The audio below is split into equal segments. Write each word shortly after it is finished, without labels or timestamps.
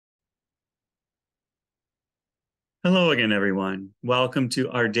Hello again, everyone. Welcome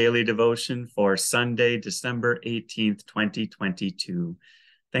to our daily devotion for Sunday, December 18th, 2022.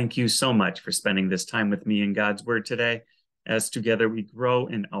 Thank you so much for spending this time with me in God's Word today, as together we grow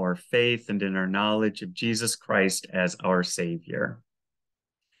in our faith and in our knowledge of Jesus Christ as our Savior.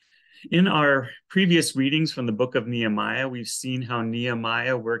 In our previous readings from the book of Nehemiah, we've seen how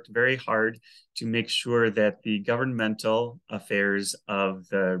Nehemiah worked very hard to make sure that the governmental affairs of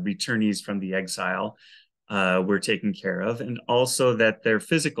the returnees from the exile were taken care of, and also that their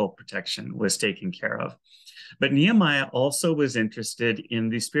physical protection was taken care of. But Nehemiah also was interested in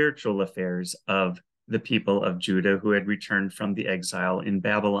the spiritual affairs of the people of Judah who had returned from the exile in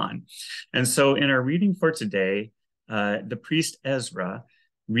Babylon. And so in our reading for today, the priest Ezra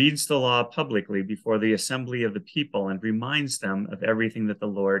reads the law publicly before the assembly of the people and reminds them of everything that the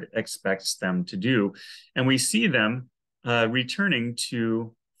Lord expects them to do. And we see them returning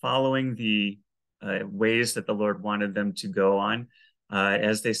to following the ways that the Lord wanted them to go on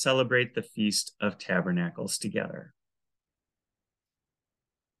as they celebrate the Feast of Tabernacles together.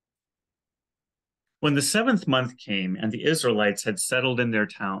 When the 7th month came and the Israelites had settled in their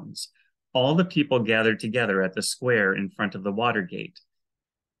towns, all the people gathered together at the square in front of the water gate.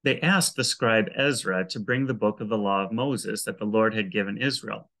 They asked the scribe Ezra to bring the book of the law of Moses that the Lord had given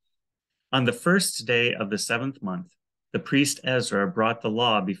Israel. On the first day of the 7th month, the priest Ezra brought the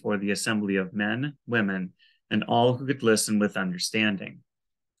law before the assembly of men, women, and all who could listen with understanding.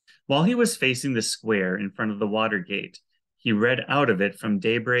 While he was facing the square in front of the water gate, he read out of it from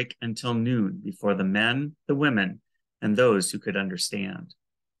daybreak until noon before the men, the women, and those who could understand.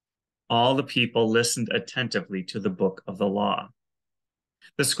 All the people listened attentively to the book of the law.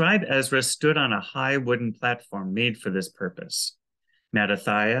 The scribe Ezra stood on a high wooden platform made for this purpose.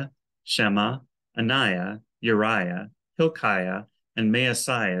 Mattathiah, Shema, Ananiah, Uriah, Hilkiah, and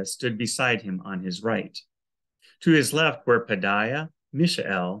Maaseiah stood beside him on his right. To his left were Pedaiah,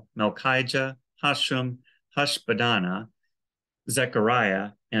 Mishael, Malchijah, Hashum, Hashbaddanah, Zechariah,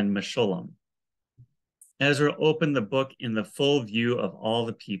 and Meshullam. Ezra opened the book in the full view of all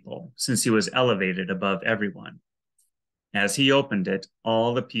the people, since he was elevated above everyone. As he opened it,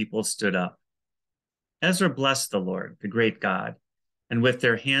 all the people stood up. Ezra blessed the Lord, the great God, and with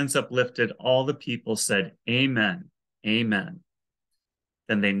their hands uplifted, all the people said, Amen, Amen.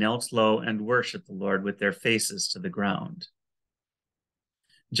 Then they knelt low and worshiped the Lord with their faces to the ground.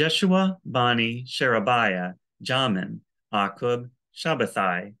 Jeshua, Bani, Sherebiah, Jamin, Akub,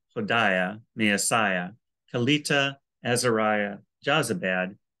 Shabbathai, Hodiah, Maaseiah, Kelita, Azariah,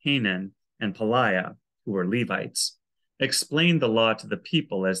 Jozabad, Hanan, and Pelaiah, who were Levites, explained the law to the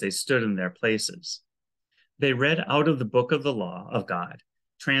people as they stood in their places. They read out of the book of the law of God,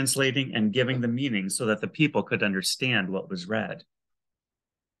 translating and giving the meaning so that the people could understand what was read.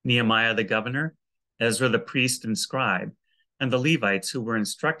 Nehemiah the governor, Ezra the priest and scribe, and the Levites who were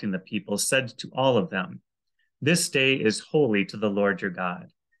instructing the people said to all of them, This day is holy to the Lord your God.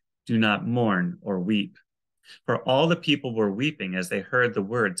 Do not mourn or weep. For all the people were weeping as they heard the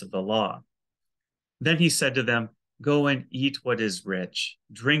words of the law. Then he said to them, Go and eat what is rich,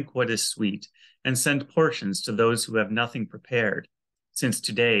 drink what is sweet, and send portions to those who have nothing prepared, since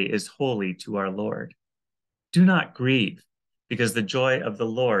today is holy to our Lord. Do not grieve, because the joy of the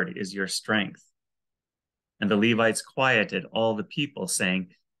Lord is your strength. And the Levites quieted all the people, saying,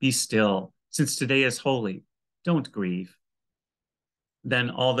 Be still, since today is holy. Don't grieve. Then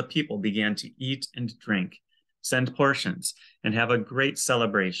all the people began to eat and drink, send portions, and have a great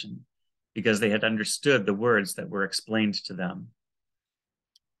celebration, because they had understood the words that were explained to them.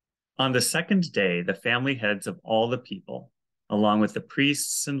 On the second day, the family heads of all the people, along with the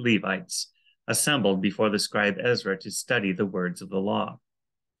priests and Levites, assembled before the scribe Ezra to study the words of the law.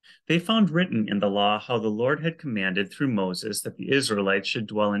 They found written in the law how the Lord had commanded through Moses that the Israelites should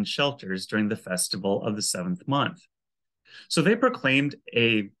dwell in shelters during the festival of the 7th month. So they proclaimed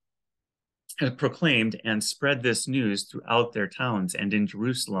and spread this news throughout their towns and in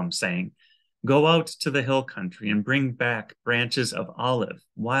Jerusalem, saying, Go out to the hill country and bring back branches of olive,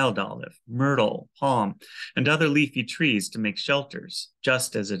 wild olive, myrtle, palm, and other leafy trees to make shelters,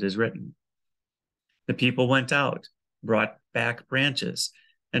 just as it is written. The people went out, brought back branches,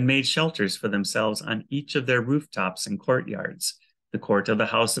 and made shelters for themselves on each of their rooftops and courtyards, the court of the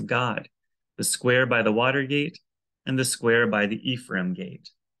house of God, the square by the water gate, and the square by the Ephraim gate.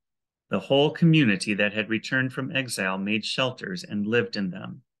 The whole community that had returned from exile made shelters and lived in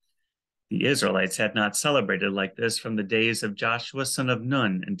them. The Israelites had not celebrated like this from the days of Joshua son of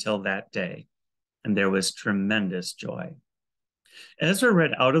Nun until that day, and there was tremendous joy. Ezra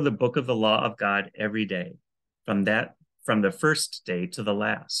read out of the book of the law of God every day, from the first day to the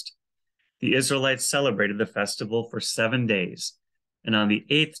last. the Israelites celebrated the festival for 7 days, and on the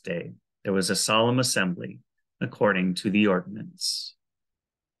 8th day there was a solemn assembly according to the ordinance.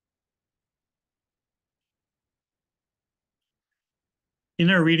 In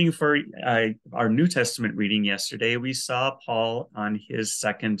our reading for our New Testament reading yesterday, we saw Paul on his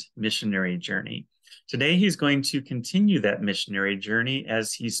second missionary journey. Today, he's going to continue that missionary journey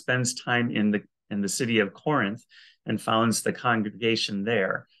as he spends time in the city of Corinth and founds the congregation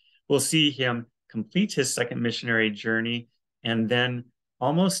there. We'll see him complete his second missionary journey and then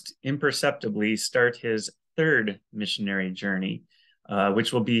almost imperceptibly start his third missionary journey,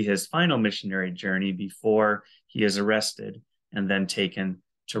 which will be his final missionary journey before he is arrested and then taken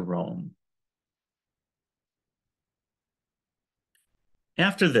to Rome.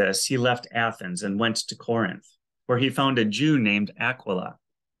 After this, he left Athens and went to Corinth, where he found a Jew named Aquila,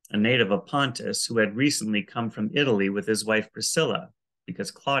 a native of Pontus, who had recently come from Italy with his wife Priscilla,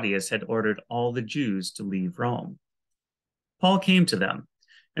 because Claudius had ordered all the Jews to leave Rome. Paul came to them,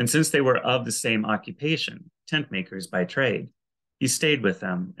 and since they were of the same occupation, tent makers by trade, he stayed with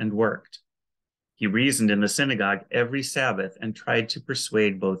them and worked. He reasoned in the synagogue every Sabbath and tried to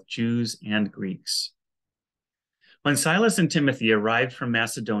persuade both Jews and Greeks. When Silas and Timothy arrived from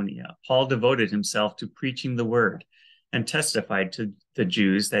Macedonia, Paul devoted himself to preaching the word and testified to the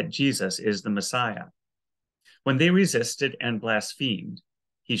Jews that Jesus is the Messiah. When they resisted and blasphemed,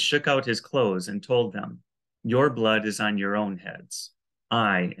 he shook out his clothes and told them, "Your blood is on your own heads.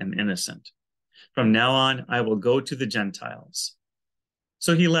 I am innocent. From now on, I will go to the Gentiles."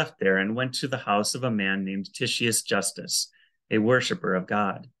 So he left there and went to the house of a man named Titius Justus, a worshiper of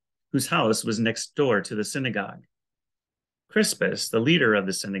God, whose house was next door to the synagogue. Crispus, the leader of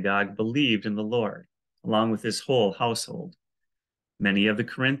the synagogue, believed in the Lord, along with his whole household. Many of the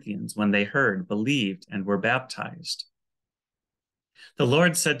Corinthians, when they heard, believed and were baptized. The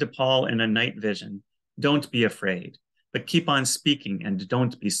Lord said to Paul in a night vision, "Don't be afraid, but keep on speaking and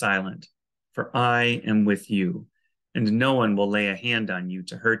don't be silent, for I am with you. And no one will lay a hand on you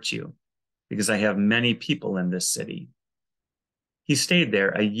to hurt you, because I have many people in this city." He stayed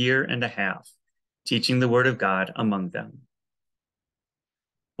there 1.5 years, teaching the word of God among them.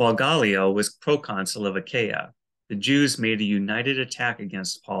 While Gallio was proconsul of Achaia, the Jews made a united attack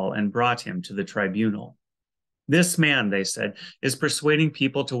against Paul and brought him to the tribunal. "This man," they said, "is persuading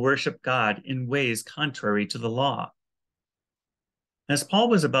people to worship God in ways contrary to the law." As Paul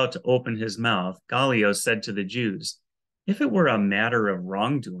was about to open his mouth, Gallio said to the Jews, "If it were a matter of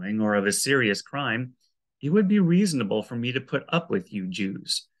wrongdoing or of a serious crime, it would be reasonable for me to put up with you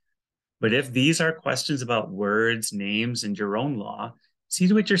Jews. But if these are questions about words, names, and your own law, see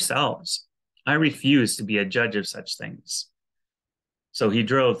to it yourselves. I refuse to be a judge of such things." So he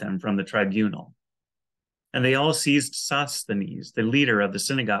drove them from the tribunal. And they all seized Sosthenes, the leader of the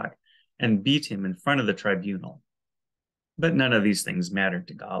synagogue, and beat him in front of the tribunal. But none of these things mattered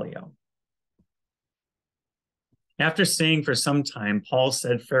to Gallio. After staying for some time, Paul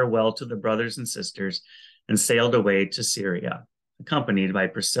said farewell to the brothers and sisters and sailed away to Syria, accompanied by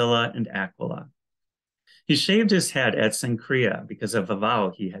Priscilla and Aquila. He shaved his head at Cenchrea because of a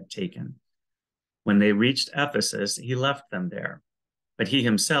vow he had taken. When they reached Ephesus, he left them there, but he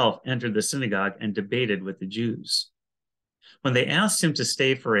himself entered the synagogue and debated with the Jews. When they asked him to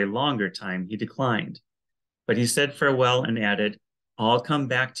stay for a longer time, he declined, but he said farewell and added, "I'll come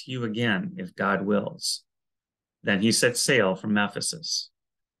back to you again if God wills." Then he set sail from Ephesus.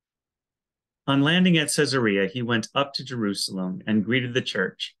 On landing at Caesarea, he went up to Jerusalem and greeted the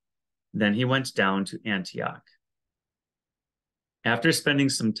church. Then he went down to Antioch. After spending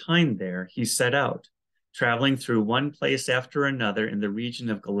some time there, he set out, traveling through one place after another in the region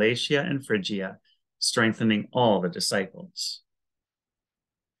of Galatia and Phrygia, strengthening all the disciples.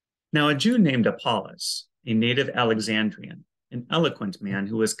 Now a Jew named Apollos, a native Alexandrian, an eloquent man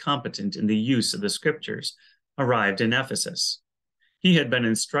who was competent in the use of the scriptures, arrived in Ephesus. He had been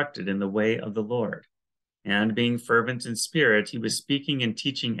instructed in the way of the Lord, and being fervent in spirit, he was speaking and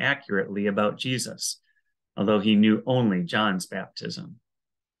teaching accurately about Jesus, although he knew only John's baptism.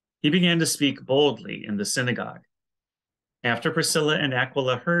 He began to speak boldly in the synagogue. After Priscilla and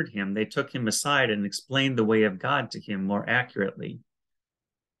Aquila heard him, they took him aside and explained the way of God to him more accurately.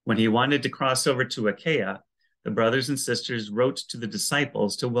 When he wanted to cross over to Achaia, the brothers and sisters wrote to the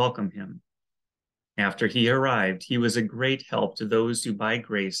disciples to welcome him. After he arrived, he was a great help to those who by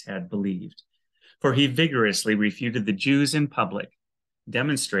grace had believed, for he vigorously refuted the Jews in public,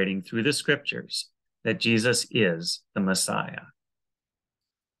 demonstrating through the scriptures that Jesus is the Messiah.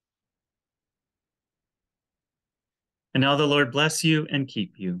 And now the Lord bless you and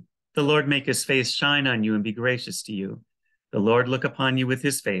keep you. The Lord make his face shine on you and be gracious to you. The Lord look upon you with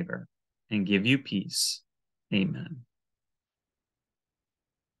his favor and give you peace. Amen.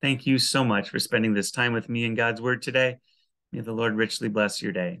 Thank you so much for spending this time with me in God's Word today. May the Lord richly bless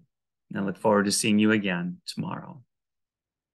your day. And I look forward to seeing you again tomorrow.